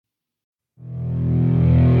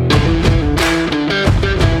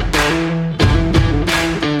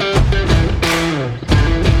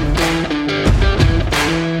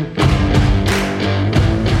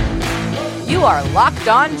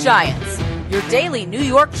Locked On Giants, your daily New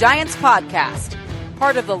York Giants podcast.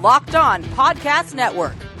 Part of the Locked On Podcast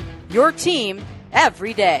Network, your team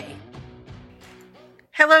every day.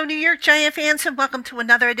 Hello, New York Giant fans, and welcome to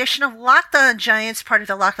another edition of Locked On Giants, part of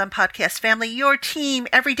the Locked On Podcast family, your team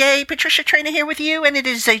every day. Patricia Traina here with you, and it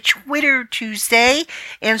is a Twitter Tuesday,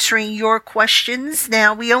 answering your questions.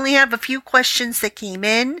 Now, we only have a few questions that came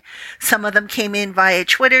in. Some of them came in via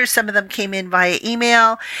Twitter, some of them came in via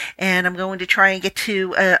email, and I'm going to try and get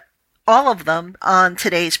to all of them on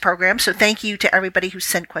today's program. So thank you to everybody who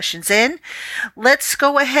sent questions in. Let's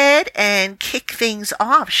go ahead and kick things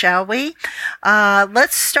off, shall we?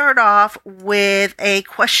 Let's start off with a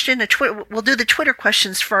question. We'll do the Twitter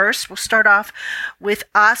questions first. We'll start off with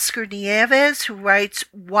Oscar Nieves, who writes,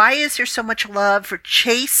 why is there so much love for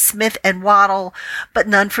Chase, Smith, and Waddle, but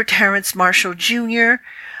none for Terrence Marshall Jr.?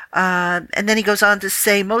 And then he goes on to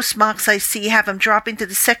say, most mocks I see have him dropping to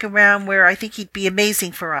the second round, where I think he'd be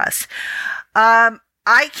amazing for us. I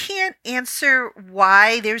can't answer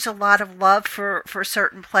why there's a lot of love for a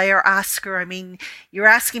certain player, Oscar. I mean, you're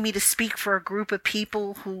asking me to speak for a group of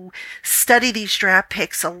people who study these draft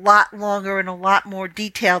picks a lot longer and a lot more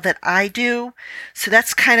detail than I do. So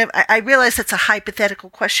that's kind of, I realize that's a hypothetical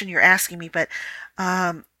question you're asking me, but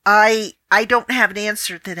I don't have an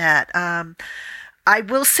answer to that. I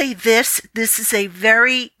will say this is a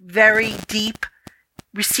very, very deep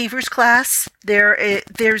receivers class.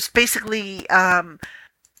 There's basically I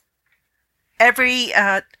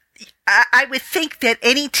would think that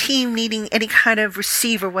any team needing any kind of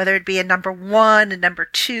receiver, whether it be a number one, a number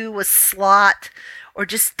two, a slot, or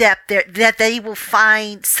just depth, that they will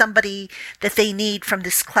find somebody that they need from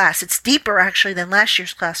this class. It's deeper actually than last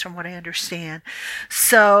year's class, from what I understand.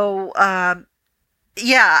 So,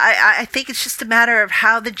 I think it's just a matter of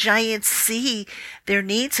how the Giants see their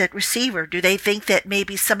needs at receiver. Do they think that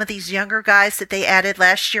maybe some of these younger guys that they added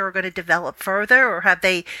last year are going to develop further, or have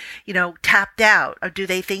they, tapped out? Or do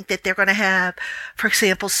they think that they're going to have, for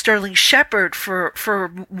example, Sterling Shepard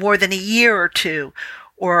for more than a year or two,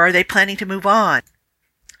 or are they planning to move on?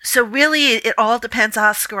 So really, it all depends,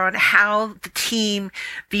 Oscar, on how the team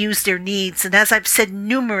views their needs. And as I've said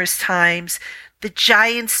numerous times, the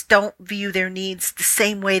Giants don't view their needs the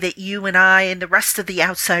same way that you and I and the rest of the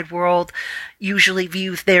outside world usually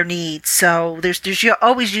view their needs. So there's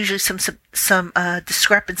always usually some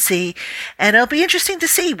discrepancy, and it'll be interesting to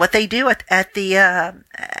see what they do at the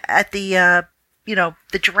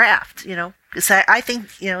draft. Because I think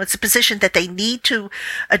it's a position that they need to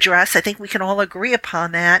address. I think we can all agree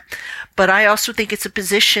upon that. But I also think it's a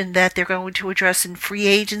position that they're going to address in free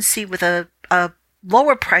agency with a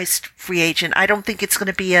lower priced free agent. I don't think it's going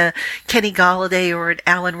to be a Kenny Golladay or an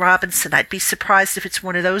Allen Robinson. I'd be surprised if it's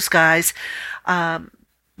one of those guys.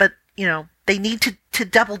 But they need to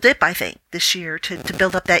double dip, I think, this year to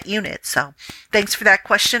build up that unit. So thanks for that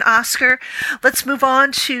question, Oscar. Let's move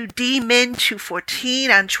on to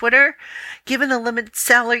DMin214 on Twitter. Given the limited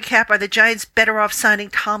salary cap, are the Giants better off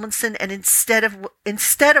signing Tomlinson and instead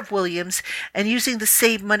of Williams, and using the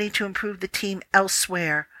saved money to improve the team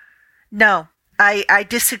elsewhere? No. I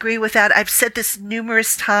disagree with that. I've said this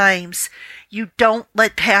numerous times. You don't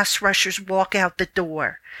let pass rushers walk out the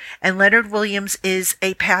door. And Leonard Williams is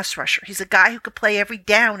a pass rusher. He's a guy who could play every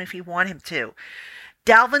down if you want him to.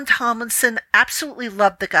 Dalvin Tomlinson, absolutely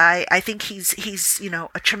love the guy. I think he's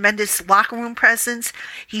a tremendous locker room presence.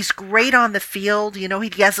 He's great on the field. He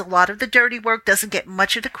has a lot of the dirty work, doesn't get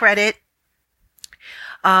much of the credit.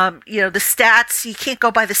 The stats, you can't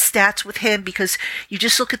go by the stats with him, because you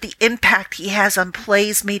just look at the impact he has on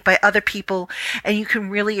plays made by other people, and you can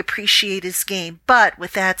really appreciate his game. But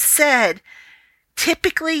with that said,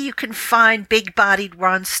 typically you can find big-bodied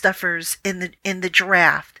run stuffers in the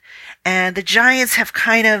draft, and the Giants have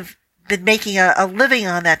kind of been making a living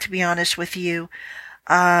on that, to be honest with you.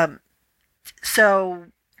 So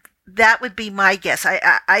that would be my guess.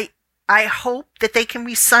 I hope that they can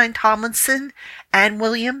re-sign Tomlinson and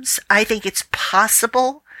Williams. I think it's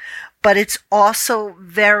possible, but it's also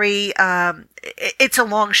very, it's a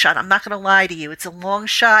long shot. I'm not going to lie to you. It's a long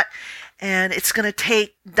shot, and it's going to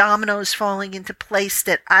take dominoes falling into place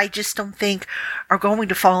that I just don't think are going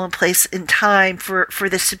to fall in place in time for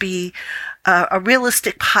this to be a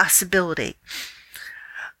realistic possibility.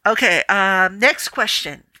 Okay, next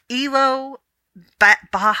question. Elo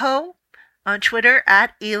Bajo on Twitter,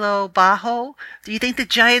 at Elo Bajo. Do you think the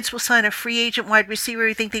Giants will sign a free agent wide receiver? Or do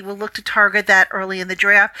you think they will look to target that early in the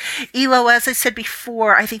draft? Elo, as I said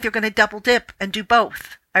before, I think they're going to double dip and do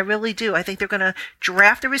both. I really do. I think they're going to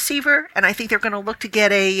draft a receiver, and I think they're going to look to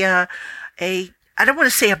get a I don't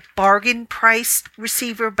want to say a bargain priced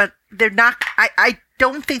receiver, but they're not. I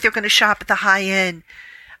don't think they're going to shop at the high end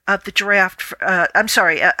of the draft.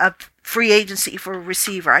 Of free agency for a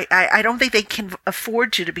receiver. I don't think they can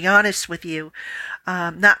afford to be honest with you.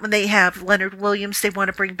 Not when they have Leonard Williams they want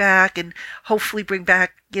to bring back and hopefully bring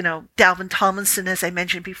back, Dalvin Tomlinson, as I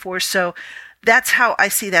mentioned before. So that's how I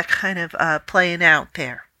see that kind of playing out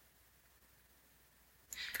there.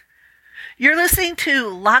 You're listening to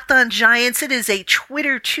Locked On Giants. It is a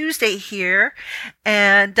Twitter Tuesday here,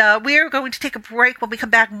 and we are going to take a break. When we come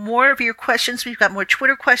back, more of your questions. We've got more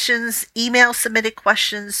Twitter questions, email submitted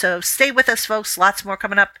questions, so stay with us, folks. Lots more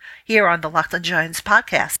coming up here on the Locked On Giants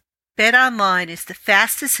podcast. BetOnline is the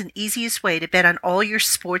fastest and easiest way to bet on all your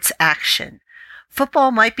sports action. Football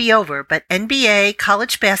might be over, but NBA,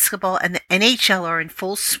 college basketball, and the NHL are in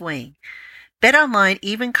full swing. BetOnline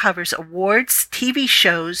even covers awards, TV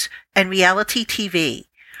shows, and reality TV.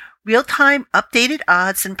 Real-time updated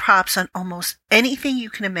odds and props on almost anything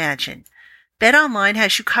you can imagine. BetOnline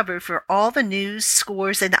has you covered for all the news,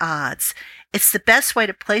 scores, and odds. It's the best way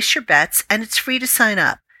to place your bets, and it's free to sign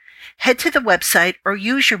up. Head to the website or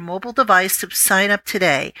use your mobile device to sign up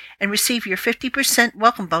today and receive your 50%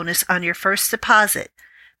 welcome bonus on your first deposit.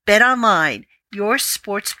 BetOnline, your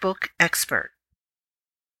sportsbook expert.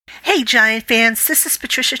 Hey Giant fans, this is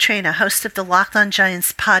Patricia Traina, host of the Locked On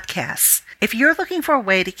Giants podcast. If you're looking for a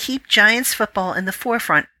way to keep Giants football in the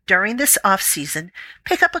forefront during this offseason,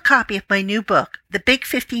 pick up a copy of my new book, The Big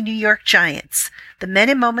 50 New York Giants, The Men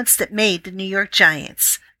and Moments That Made the New York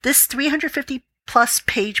Giants. This 350-plus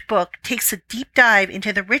page book takes a deep dive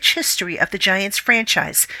into the rich history of the Giants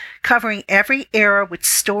franchise, covering every era with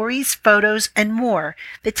stories, photos, and more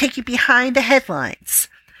that take you behind the headlines.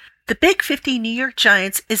 The Big 50 New York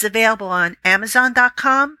Giants is available on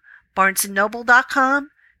Amazon.com,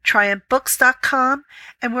 BarnesandNoble.com, TriumphBooks.com,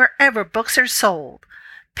 and wherever books are sold.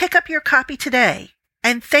 Pick up your copy today,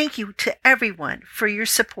 and thank you to everyone for your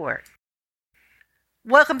support.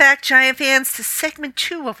 Welcome back, Giant fans, to segment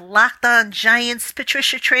 2 of Locked On Giants.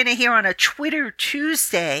 Patricia Traina here on a Twitter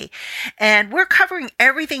Tuesday, and we're covering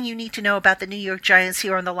everything you need to know about the New York Giants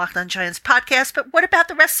here on the Locked On Giants podcast. But what about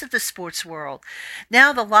the rest of the sports world?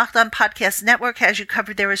 Now the Locked On Podcast Network has you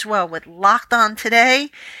covered there as well with Locked On Today.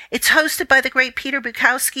 It's hosted by the great Peter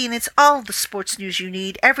Bukowski, and it's all the sports news you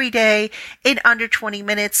need every day in under 20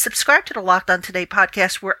 minutes. Subscribe to the Locked On Today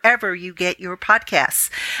podcast wherever you get your podcasts.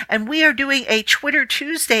 And we are doing a Twitter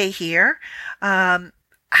Tuesday here.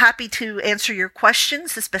 Happy to answer your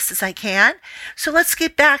questions as best as I can. So let's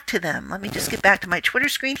get back to them. Let me just get back to my Twitter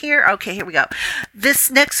screen here. Okay, here we go. This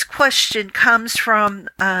next question comes from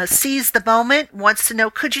Seize the Moment. Wants to know,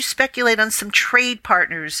 could you speculate on some trade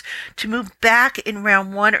partners to move back in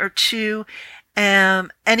round 1 or 2?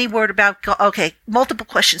 Any word about... Okay, multiple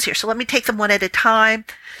questions here. So let me take them one at a time.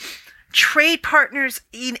 Trade partners,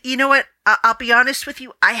 you know what? I'll be honest with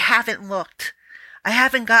you. I haven't looked. I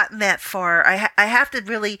haven't gotten that far. I have to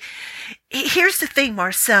really... Here's the thing,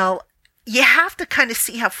 Marcel. You have to kind of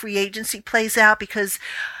see how free agency plays out because,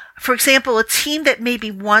 for example, a team that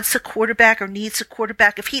maybe wants a quarterback or needs a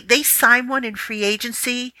quarterback, if they sign one in free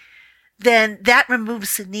agency, then that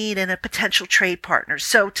removes the need in a potential trade partner.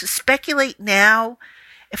 So to speculate now,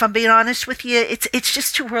 if I'm being honest with you, it's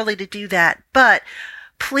just too early to do that. But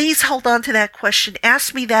please hold on to that question.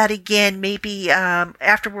 Ask me that again, maybe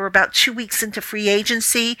after we're about 2 weeks into free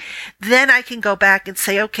agency. Then I can go back and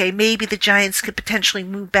say, okay, maybe the Giants could potentially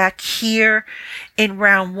move back here in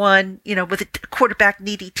round 1, with a quarterback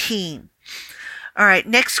needy team. All right,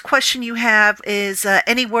 next question you have is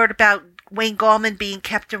any word about Wayne Gallman being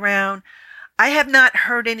kept around? I have not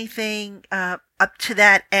heard anything up to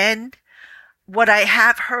that end. What I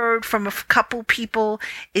have heard from a couple people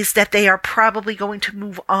is that they are probably going to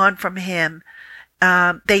move on from him.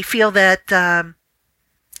 They feel that, and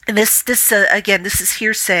this is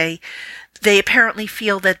hearsay. They apparently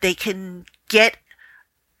feel that they can get,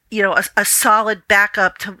 a solid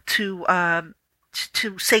backup to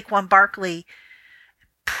Saquon Barkley,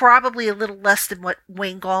 probably a little less than what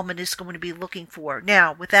Wayne Gallman is going to be looking for.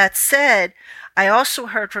 Now, with that said, I also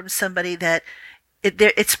heard from somebody that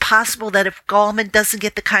it's possible that if Gallman doesn't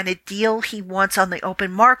get the kind of deal he wants on the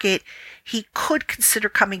open market, he could consider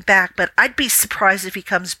coming back, but I'd be surprised if he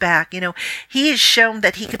comes back. He has shown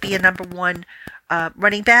that he could be a number 1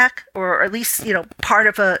 running back, or at least, part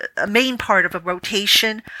of a main part of a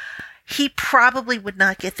rotation. He probably would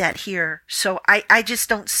not get that here. So I just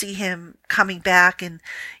don't see him coming back. And,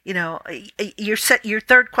 your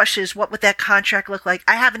third question is, what would that contract look like?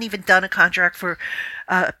 I haven't even done a contract for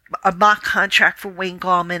a mock contract for Wayne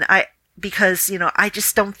Gallman. because, I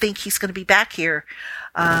just don't think he's going to be back here.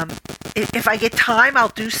 If I get time, I'll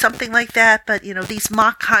do something like that. But, these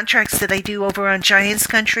mock contracts that I do over on Giants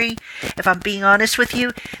Country, if I'm being honest with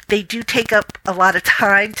you, they do take up a lot of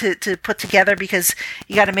time to put together, because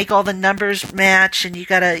you got to make all the numbers match, and you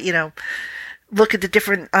got to, look at the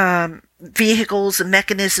different vehicles and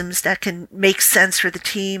mechanisms that can make sense for the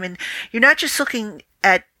team. And you're not just looking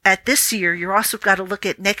at this year, you're also got to look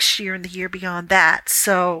at next year and the year beyond that.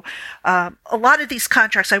 So a lot of these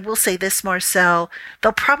contracts, I will say this, Marcel,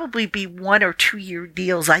 they'll probably be 1 or 2 year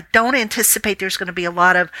deals. I don't anticipate there's going to be a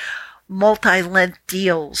lot of multi-length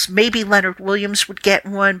deals. Maybe Leonard Williams would get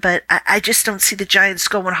one, but I just don't see the Giants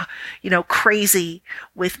going, crazy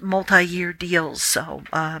with multi-year deals. So,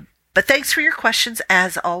 but thanks for your questions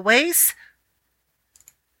as always.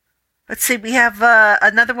 Let's see, we have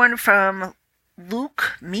another one from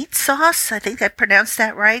Luke Meat Sauce. I think I pronounced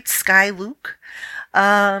that right. Sky Luke.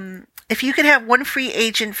 If you could have one free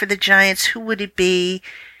agent for the Giants, who would it be?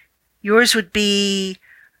 Yours would be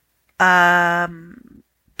Bud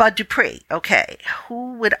Dupree. Okay.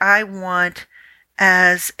 Who would I want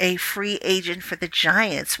as a free agent for the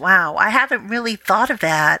Giants? Wow. I haven't really thought of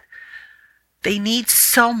that. They need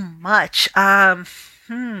so much. I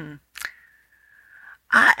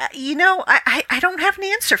don't have an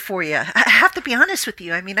answer for you. I have to be honest with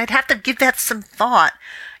you. I mean, I'd have to give that some thought.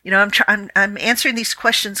 I'm answering these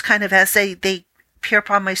questions kind of as they appear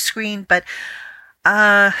upon my screen, but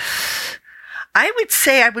I would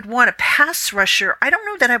say I would want a pass rusher. I don't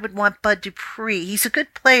know that I would want Bud Dupree. He's a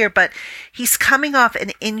good player, but he's coming off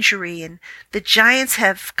an injury, and the Giants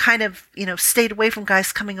have kind of, stayed away from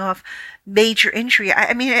guys coming off major injury.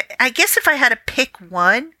 I mean, I guess if I had to pick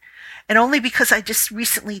one, and only because I just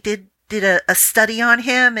recently did a study on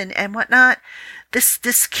him and whatnot,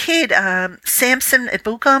 this kid, Samson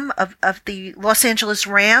Ebukam of the Los Angeles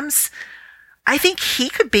Rams, I think he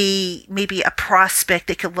could be maybe a prospect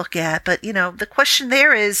they could look at. But, the question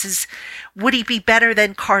there is would he be better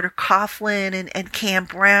than Carter Coughlin and Cam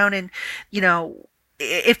Brown? And,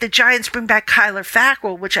 if the Giants bring back Kyler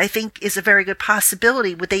Fackrell, which I think is a very good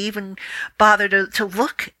possibility, would they even bother to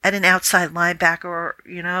look at an outside linebacker?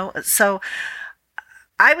 So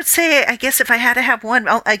I would say, I guess if I had to have one,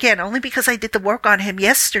 again, only because I did the work on him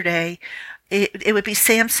yesterday, it would be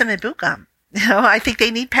Samson Ebukam. I think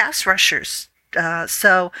they need pass rushers.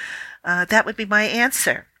 So that would be my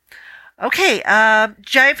answer. Okay,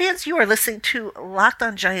 Giant fans, you are listening to Locked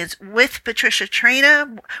on Giants with Patricia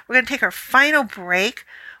Traina. We're going to take our final break.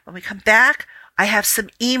 When we come back, I have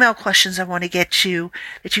some email questions I want to get to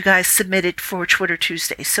that you guys submitted for Twitter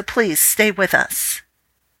Tuesday. So please stay with us.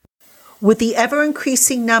 With the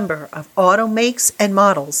ever-increasing number of auto makes and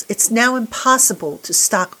models, it's now impossible to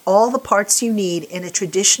stock all the parts you need in a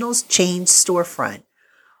traditional chain storefront.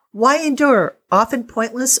 Why endure often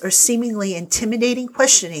pointless or seemingly intimidating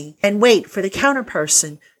questioning and wait for the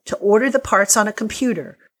counterperson to order the parts on a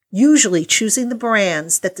computer, usually choosing the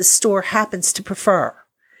brands that the store happens to prefer?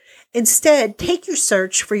 Instead, take your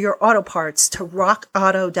search for your auto parts to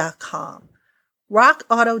rockauto.com.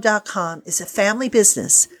 Rockauto.com is a family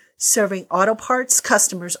business serving auto parts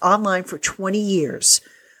customers online for 20 years.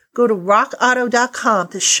 Go to rockauto.com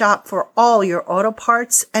to shop for all your auto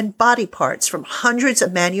parts and body parts from hundreds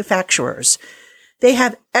of manufacturers. They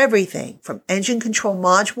have everything from engine control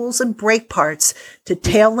modules and brake parts to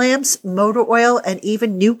tail lamps, motor oil, and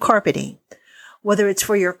even new carpeting. Whether it's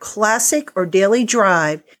for your classic or daily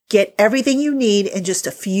drive, get everything you need in just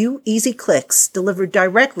a few easy clicks delivered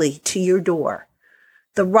directly to your door.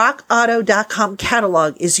 The rockauto.com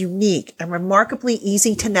catalog is unique and remarkably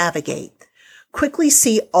easy to navigate. Quickly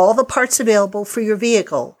see all the parts available for your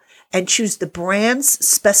vehicle and choose the brands,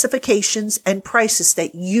 specifications, and prices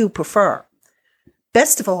that you prefer.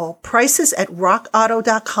 Best of all, prices at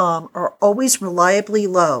rockauto.com are always reliably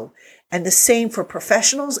low, and the same for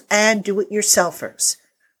professionals and do-it-yourselfers.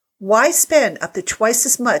 Why spend up to twice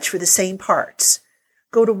as much for the same parts?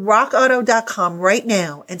 Go to rockauto.com right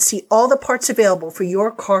now and see all the parts available for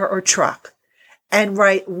your car or truck. And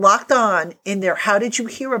write Locked On in their How Did You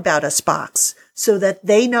Hear About Us box so that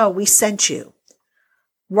they know we sent you.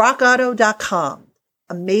 rockauto.com.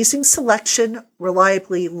 Amazing selection,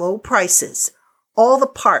 reliably low prices. All the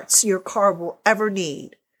parts your car will ever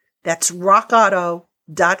need. That's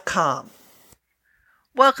rockauto.com.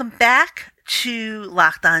 Welcome back to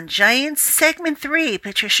Locked On Giants, segment 3.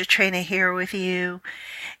 Patricia Traina here with you.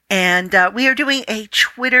 And we are doing a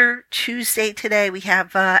Twitter Tuesday today. We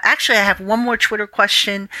have, actually, I have one more Twitter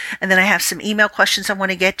question, and then I have some email questions I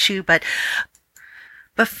want to get to. But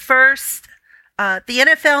first, The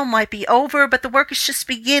NFL might be over, but the work is just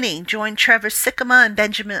beginning. Join Trevor Sikkema and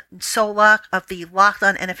Benjamin Solak of the Locked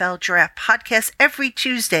On NFL Draft podcast every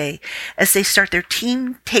Tuesday as they start their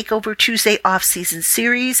Team Takeover Tuesday off-season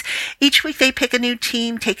series. Each week they pick a new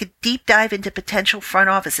team, take a deep dive into potential front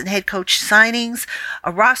office and head coach signings,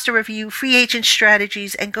 a roster review, free agent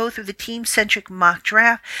strategies, and go through the team-centric mock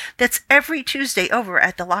draft. That's every Tuesday over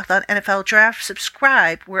at the Locked On NFL Draft.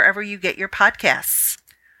 Subscribe wherever you get your podcasts.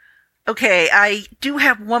 Okay, I do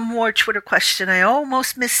have one more Twitter question I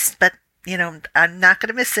almost missed, but, I'm not going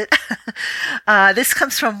to miss it. This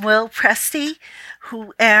comes from Will Presty,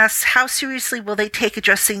 who asks, how seriously will they take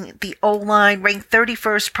addressing the O-line, ranked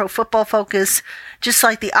 31st Pro Football Focus? Just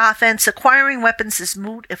like the offense, acquiring weapons is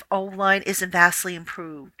moot if O-line isn't vastly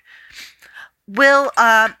improved. Will,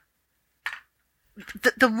 the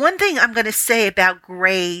one thing I'm going to say about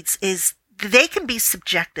grades is they can be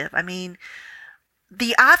subjective. I mean,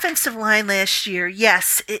 the offensive line last year,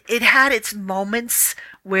 yes, it had its moments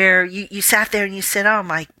where you sat there and you said, oh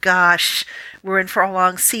my gosh, we're in for a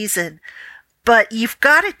long season. But you've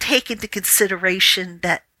got to take into consideration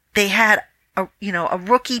that they had a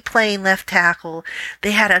rookie playing left tackle.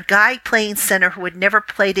 They had a guy playing center who had never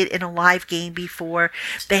played it in a live game before.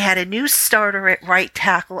 They had a new starter at right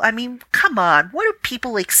tackle. I mean, come on, what do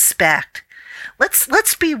people expect?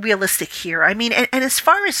 Let's be realistic here. I mean, and as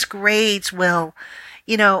far as grades, Will,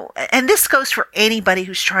 and this goes for anybody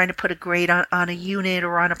who's trying to put a grade on a unit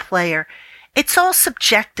or on a player. It's all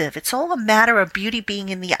subjective. It's all a matter of beauty being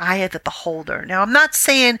in the eye of the beholder. Now, I'm not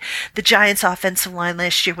saying the Giants' offensive line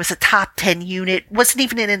last year was a top 10 unit, wasn't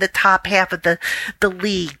even in the top half of the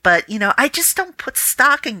league. But, I just don't put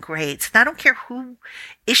stock in grades, and I don't care who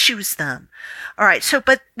issues them. All right,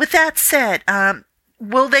 but with that said,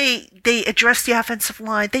 will they address the offensive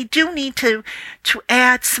line? They do need to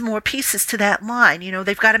add some more pieces to that line.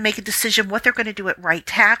 They've got to make a decision what they're going to do at right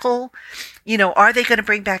tackle. Are they going to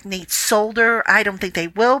bring back Nate Solder? I don't think they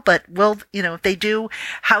will, but if they do,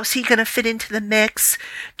 how's he going to fit into the mix?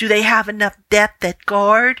 Do they have enough depth at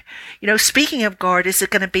guard? Speaking of guard, is it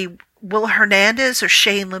going to be Will Hernandez or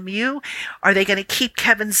Shane Lemieux? Are they going to keep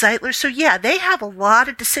Kevin Zeitler? So yeah, they have a lot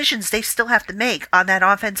of decisions they still have to make on that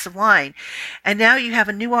offensive line. And now you have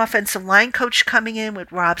a new offensive line coach coming in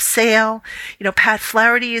with Rob Sale. Pat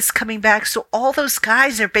Flaherty is coming back. So all those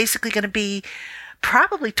guys are basically going to be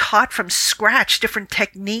probably taught from scratch different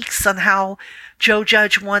techniques on how Joe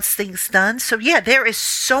Judge wants things done. So yeah, there is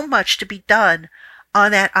so much to be done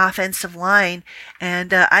on that offensive line,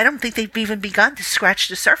 and I don't think they've even begun to scratch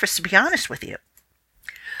the surface, to be honest with you.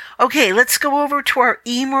 Okay, let's go over to our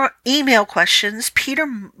email questions. Peter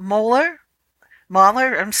Mahler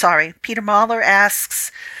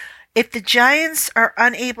asks, if the Giants are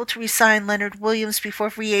unable to re-sign Leonard Williams before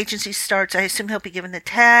free agency starts, I assume he'll be given the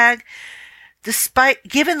tag.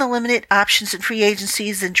 Given the limited options in free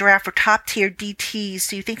agencies and draft for top-tier DTs,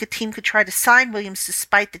 do you think a team could try to sign Williams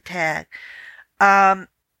despite the tag?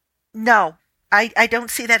 No, I don't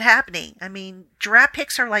see that happening. I mean, draft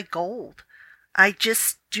picks are like gold. I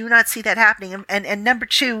just do not see that happening. And number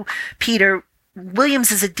two, Peter,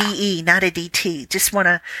 Williams is a DE, not a DT. Just want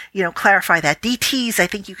to, clarify that. DTs, I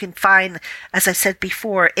think you can find, as I said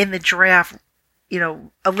before, in the draft,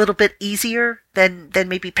 a little bit easier than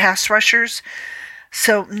maybe pass rushers.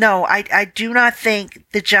 So, no, I do not think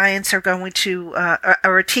the Giants are going to,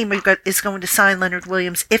 or a team is going to sign Leonard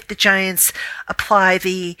Williams if the Giants apply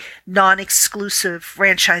the non-exclusive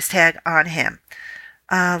franchise tag on him.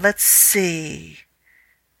 Let's see.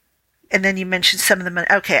 And then you mentioned some of the money.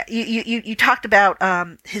 Okay, you talked about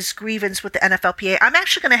his grievance with the NFLPA. I'm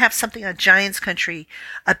actually going to have something on Giants Country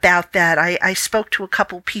about that. I spoke to a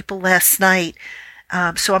couple people last night.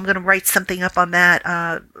 So I'm going to write something up on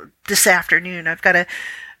that this afternoon.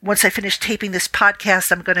 Once I finish taping this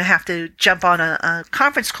podcast, I'm going to have to jump on a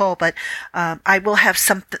conference call, but I will have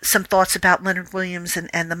some thoughts about Leonard Williams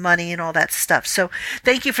and the money and all that stuff. So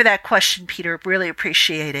thank you for that question, Peter. Really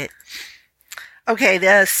appreciate it. Okay,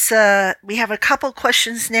 we have a couple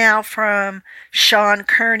questions now from Sean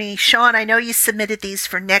Kearney. Sean, I know you submitted these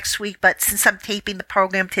for next week, but since I'm taping the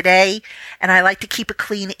program today and I like to keep a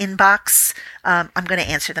clean inbox, I'm going to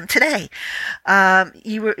answer them today.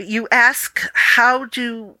 You ask, how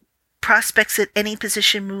do prospects at any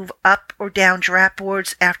position move up or down draft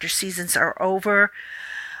boards after seasons are over?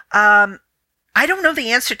 I don't know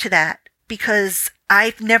the answer to that because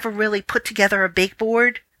I've never really put together a big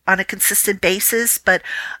board on a consistent basis, but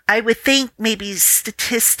I would think maybe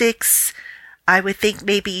statistics, I would think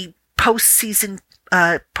maybe postseason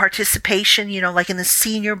participation, like in the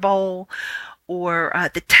Senior Bowl or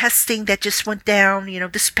the testing that just went down.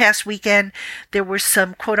 This past weekend, there was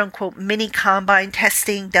some quote-unquote mini combine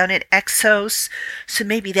testing done at Exos, so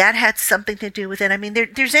maybe that had something to do with it. I mean,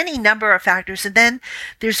 there's any number of factors, and then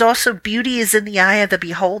there's also beauty is in the eye of the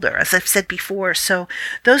beholder, as I've said before, so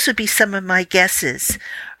those would be some of my guesses.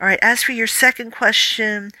 All right, as for your second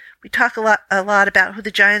question, we talk a lot about who the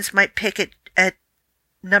Giants might pick at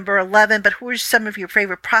number 11, but who are some of your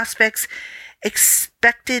favorite prospects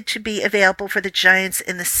expected to be available for the Giants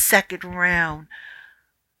in the second round?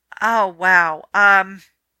 Oh, wow.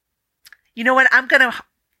 You know what?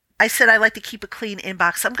 I said I like to keep a clean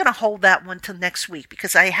inbox. I'm going to hold that one till next week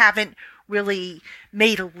because I haven't really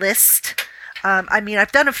made a list.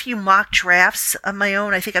 I've done a few mock drafts on my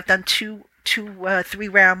own. I think I've done two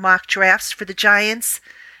 3-round mock drafts for the Giants,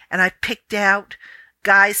 and I've picked out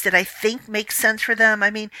guys that I think make sense for them.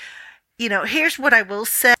 Here's what I will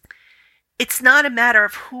say. It's not a matter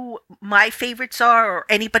of who my favorites are or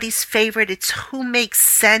anybody's favorite. It's who makes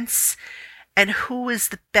sense and who is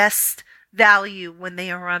the best value when they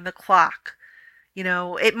are on the clock.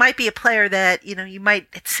 It might be a player that, you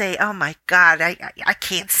might say, oh my God, I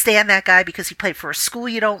can't stand that guy because he played for a school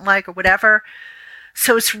you don't like or whatever.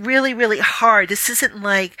 So it's really, really hard. This isn't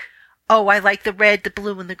like, oh, I like the red, the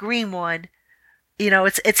blue, and the green one.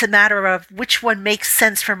 It's a matter of which one makes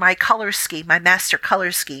sense for my color scheme, my master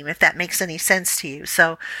color scheme, if that makes any sense to you.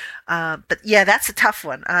 So, but yeah, that's a tough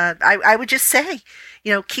one. I would just say,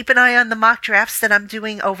 keep an eye on the mock drafts that I'm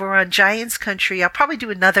doing over on Giants Country. I'll probably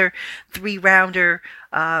do another 3-rounder.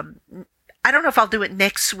 I don't know if I'll do it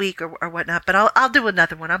next week or whatnot, but I'll do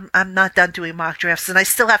another one. I'm not done doing mock drafts, and I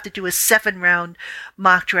still have to do a 7-round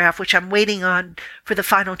mock draft, which I'm waiting on for the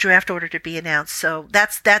final draft order to be announced. So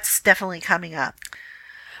that's definitely coming up.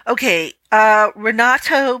 Okay,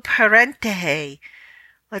 Renato Parente.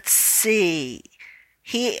 Let's see.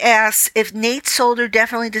 He asks, if Nate Solder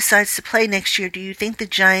definitely decides to play next year, do you think the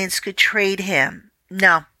Giants could trade him?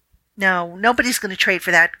 No, nobody's going to trade for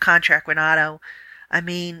that contract, Renato.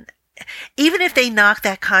 Even if they knock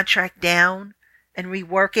that contract down and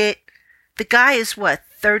rework it, the guy is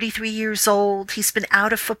 33 years old. He's been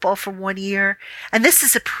out of football for 1 year. And this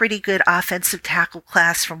is a pretty good offensive tackle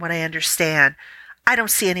class from what I understand. I don't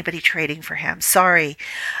see anybody trading for him. Sorry.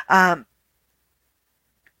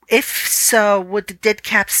 If so, would the dead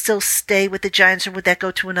cap still stay with the Giants or would that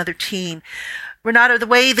go to another team? Renato, the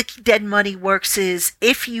way the dead money works is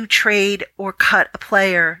if you trade or cut a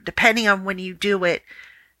player, depending on when you do it,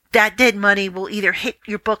 that dead money will either hit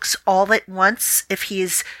your books all at once if he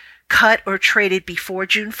is cut or traded before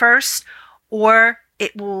June 1st, or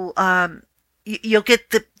it will, you'll get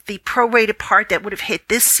the prorated part that would have hit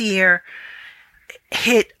this year,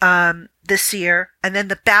 and then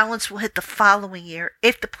the balance will hit the following year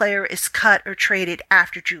if the player is cut or traded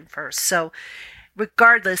after June 1st. So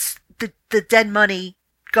regardless, the dead money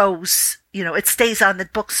goes, it stays on the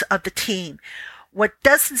books of the team. What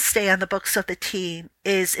doesn't stay on the books of the team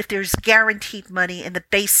is if there's guaranteed money in the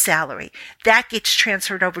base salary. That gets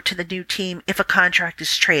transferred over to the new team if a contract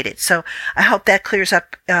is traded. So I hope that clears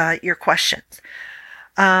up your questions.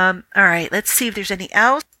 All right, let's see if there's any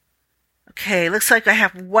else. Okay, looks like I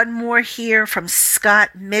have one more here from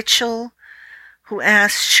Scott Mitchell, who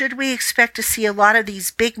asks, should we expect to see a lot of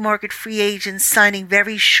these big market free agents signing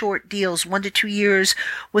very short deals, 1 to 2 years,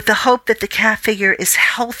 with the hope that the cap figure is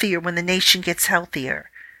healthier when the nation gets healthier?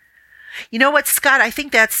 You know what, Scott? I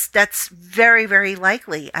think that's very, very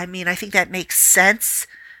likely. I think that makes sense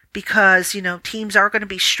because, teams are going to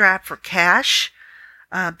be strapped for cash.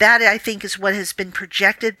 That, I think, is what has been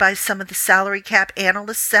projected by some of the salary cap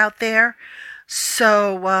analysts out there.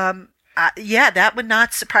 So, yeah, that would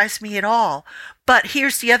not surprise me at all. But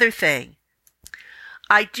here's the other thing.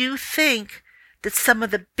 I do think that some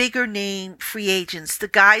of the bigger name free agents, the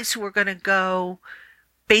guys who are going to go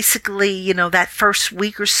basically, that first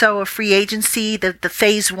week or so of free agency, the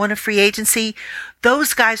phase 1 of free agency,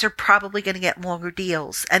 those guys are probably going to get longer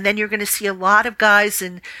deals. And then you're going to see a lot of guys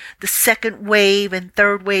in the second wave and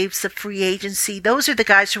third waves of free agency. Those are the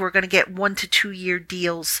guys who are going to get 1 to 2 year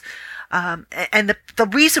deals. And the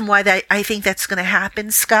reason why I think that's going to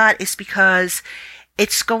happen, Scott, is because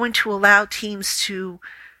it's going to allow teams to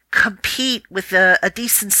compete with a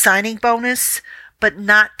decent signing bonus, but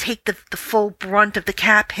not take the full brunt of the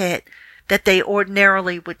cap hit that they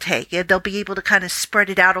ordinarily would take. They'll be able to kind of spread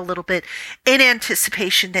it out a little bit in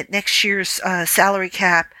anticipation that next year's salary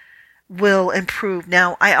cap will improve.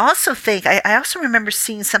 Now, I also remember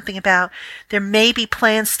seeing something about there may be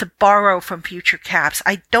plans to borrow from future caps.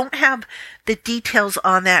 I don't have the details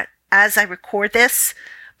on that as I record this,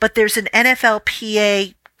 but there's an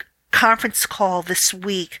NFLPA conference call this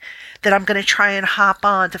week that I'm going to try and hop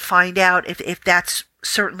on to find out if that's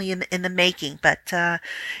certainly in the making. But a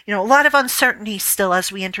lot of uncertainty still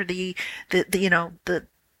as we enter the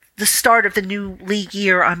start of the new league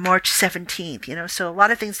year on March 17th. So a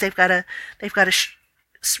lot of things they've got to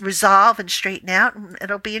resolve and straighten out, and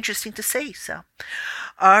it'll be interesting to see. So,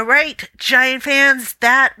 all right, Giant fans,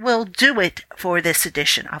 that will do it for this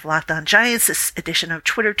edition of Locked On Giants, this edition of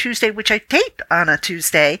Twitter Tuesday, which I taped on a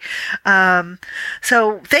Tuesday.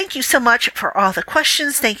 So thank you so much for all the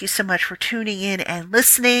questions. Thank you so much for tuning in and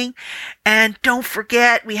listening. And don't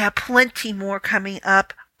forget, we have plenty more coming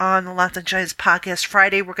up on the Locked On Giants podcast.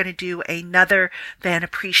 Friday, we're going to do another Fan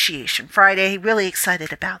Appreciation Friday. Really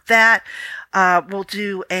excited about that. We'll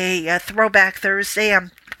do a Throwback Thursday.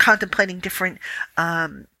 I'm contemplating different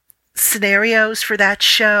scenarios for that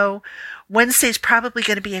show. Wednesday's probably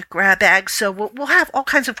going to be a grab bag, so we'll have all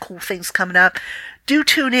kinds of cool things coming up. Do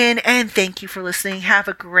tune in, and thank you for listening. Have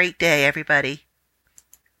a great day, everybody.